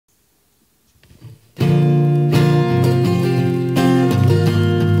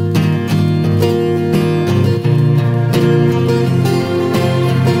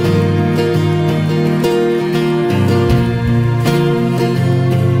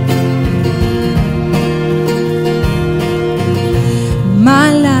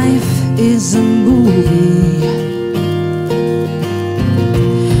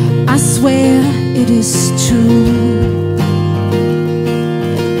is true.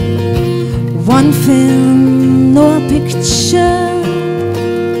 One film or picture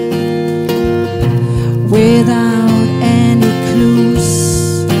without any clues.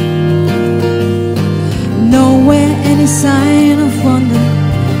 Nowhere any sign of wonder.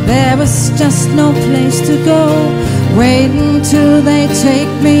 There was just no place to go. Waiting till they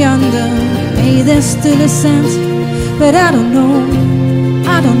take me under. Maybe there's still a sense, but I don't know,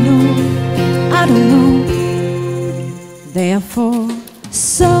 I don't know, I don't know. Therefore,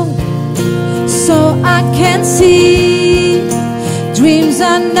 so I can see dreams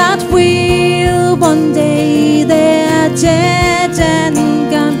are not real. One day they're dead and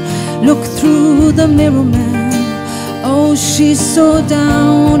gone. Look through the mirror, man. Oh, she's so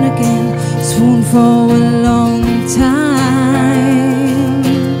down again. Swoon for a long time.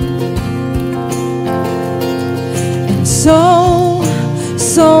 And so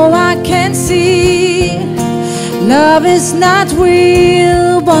I can see love is not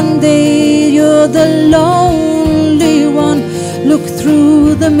real. One day you're the lonely one. Look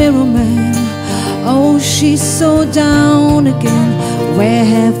through the mirror, man. Oh, she's so down again. Where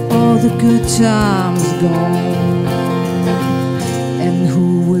have all the good times gone? And who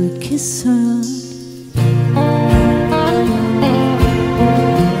will kiss her?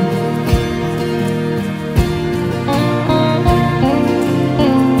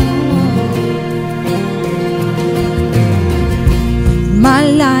 My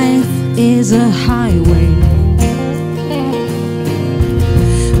life is a highway,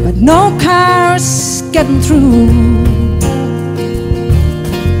 but no cars getting through.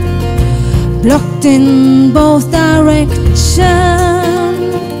 Blocked in both directions.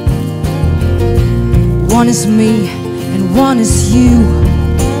 One is me and one is you.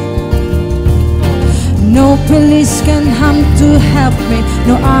 No police can come to help me.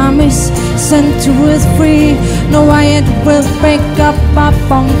 No armies sent to earth free. No riot will break up our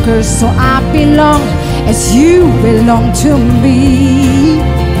bunkers. So I belong as you belong to me.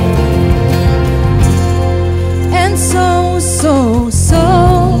 And so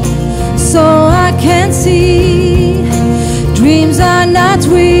I can see dreams are not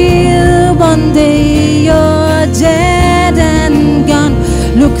real. One day you're dead and gone.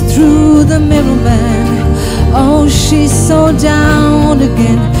 Look through the mirror, man. Oh, she's so down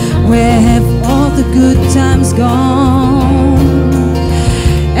again. Where have all the good times gone?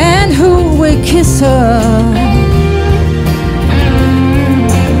 And who will kiss her?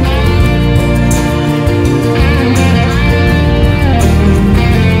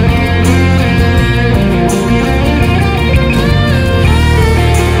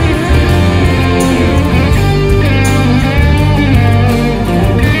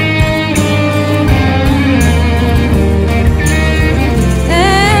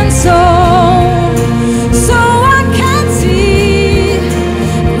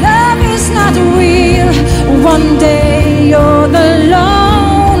 One day you're the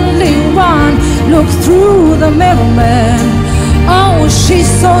lonely one. Look through the mirror, man. Oh, she's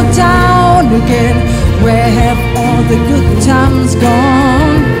so down again. Where have all the good times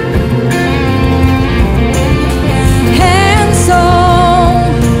gone? And so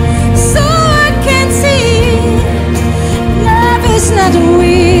I can see love is not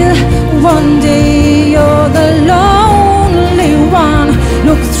real. One day you're the lonely one.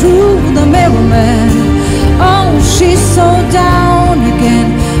 Look through the mirror, man. Oh, she's so down again.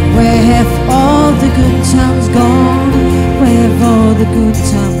 Where have all the good times gone? Where have all the good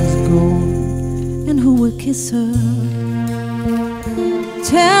times gone? And who will kiss her?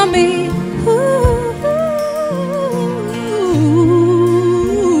 Tell me who.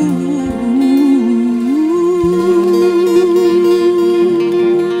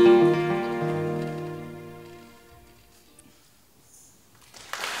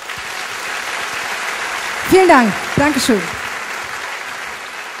 Vielen Dank. Dankeschön.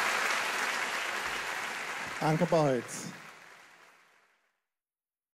 Anke Beuth.